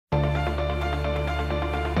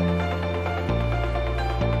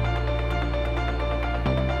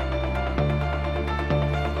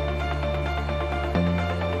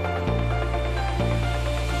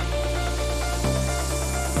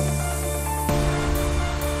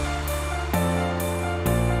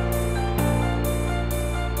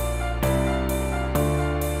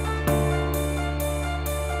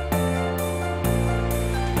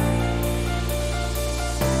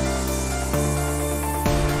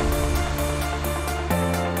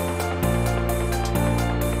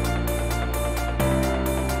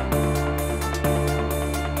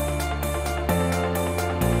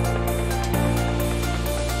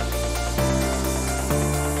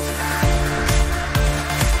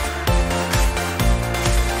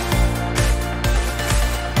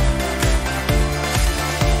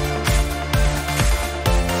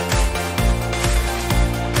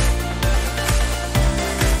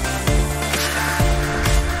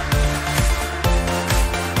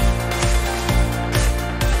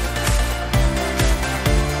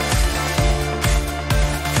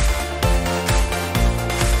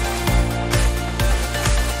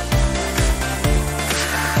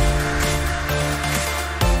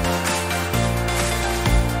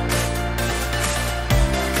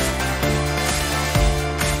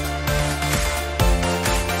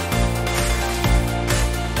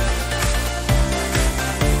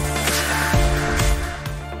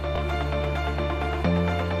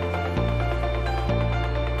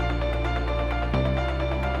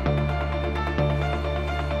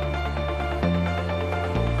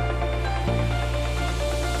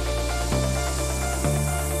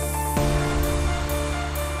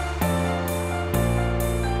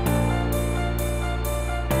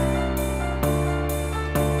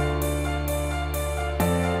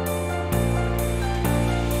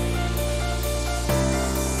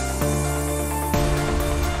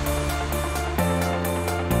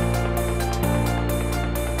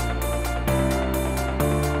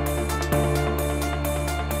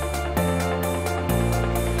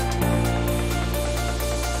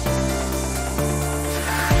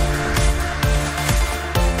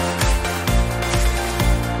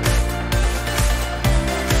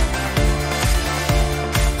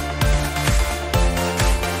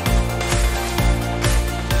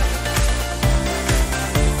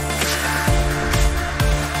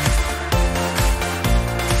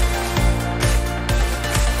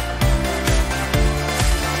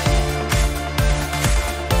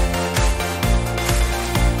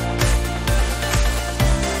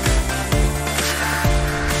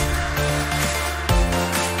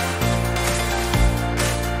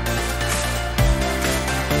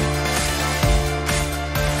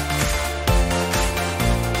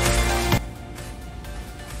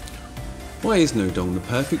Why is New Dawn the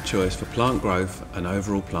perfect choice for plant growth and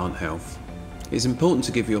overall plant health? It is important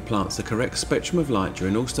to give your plants the correct spectrum of light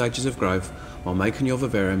during all stages of growth while making your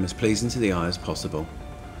vivarium as pleasing to the eye as possible.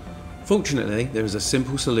 Fortunately, there is a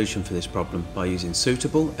simple solution for this problem by using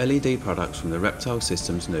suitable LED products from the Reptile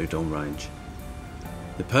Systems New Dawn range.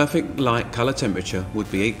 The perfect light colour temperature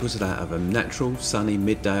would be equal to that of a natural sunny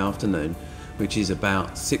midday afternoon, which is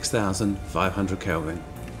about 6,500 Kelvin.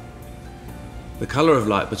 The colour of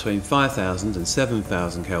light between 5,000 and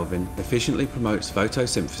 7,000 Kelvin efficiently promotes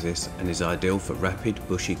photosynthesis and is ideal for rapid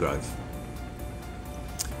bushy growth.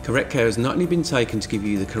 Correct care has not only been taken to give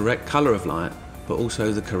you the correct colour of light, but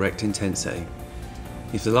also the correct intensity.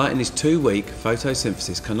 If the lighting is too weak,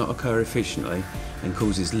 photosynthesis cannot occur efficiently and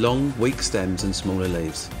causes long, weak stems and smaller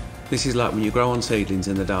leaves. This is like when you grow on seedlings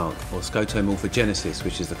in the dark, or scotomorphogenesis,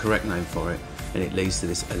 which is the correct name for it, and it leads to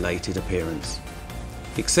this elated appearance.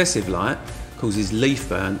 Excessive light causes leaf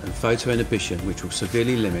burn and photoinhibition, which will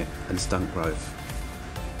severely limit and stunt growth.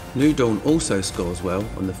 New Dawn also scores well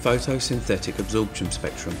on the photosynthetic absorption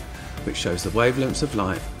spectrum, which shows the wavelengths of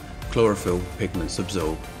light chlorophyll pigments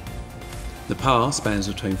absorb. The PAR spans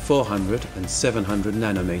between 400 and 700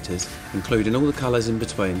 nanometers, including all the colours in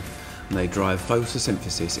between, and they drive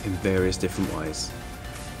photosynthesis in various different ways.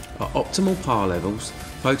 At optimal PAR levels,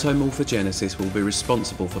 photomorphogenesis will be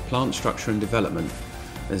responsible for plant structure and development,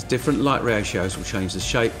 as different light ratios will change the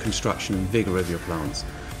shape, construction and vigour of your plants,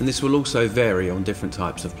 and this will also vary on different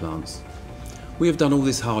types of plants. We have done all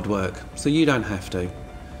this hard work, so you don't have to.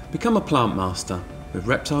 Become a plant master with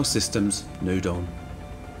Reptile Systems New Dawn.